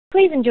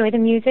Please enjoy the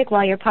music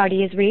while your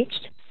party is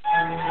reached.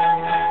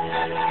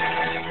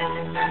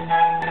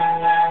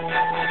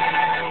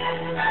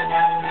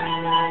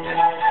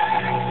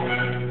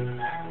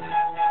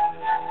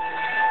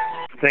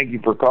 Thank you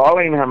for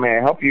calling. How may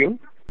I help you?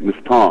 This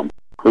is Tom.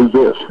 Who's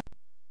this?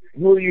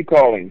 Who are you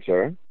calling,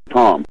 sir?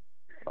 Tom.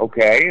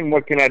 Okay, and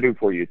what can I do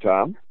for you,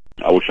 Tom?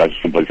 I wish I had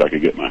someplace I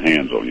could get my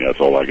hands on you. That's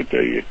all I can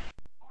tell you.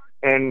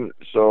 And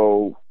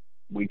so,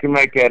 we can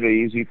make that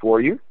easy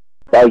for you.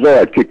 If I was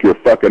there, I'd kick your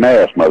fucking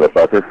ass,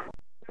 motherfucker.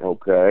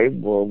 Okay,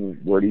 well,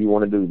 where do you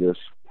want to do this?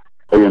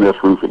 A&S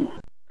Roofing.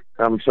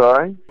 I'm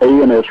sorry?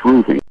 A&S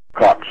Roofing,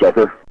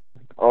 cocksucker.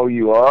 Oh,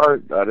 you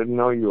are? I didn't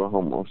know you were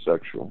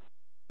homosexual.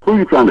 Who are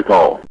you trying to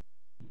call?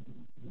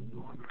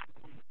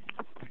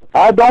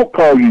 I don't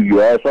call you,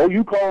 you asshole.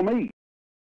 You call me.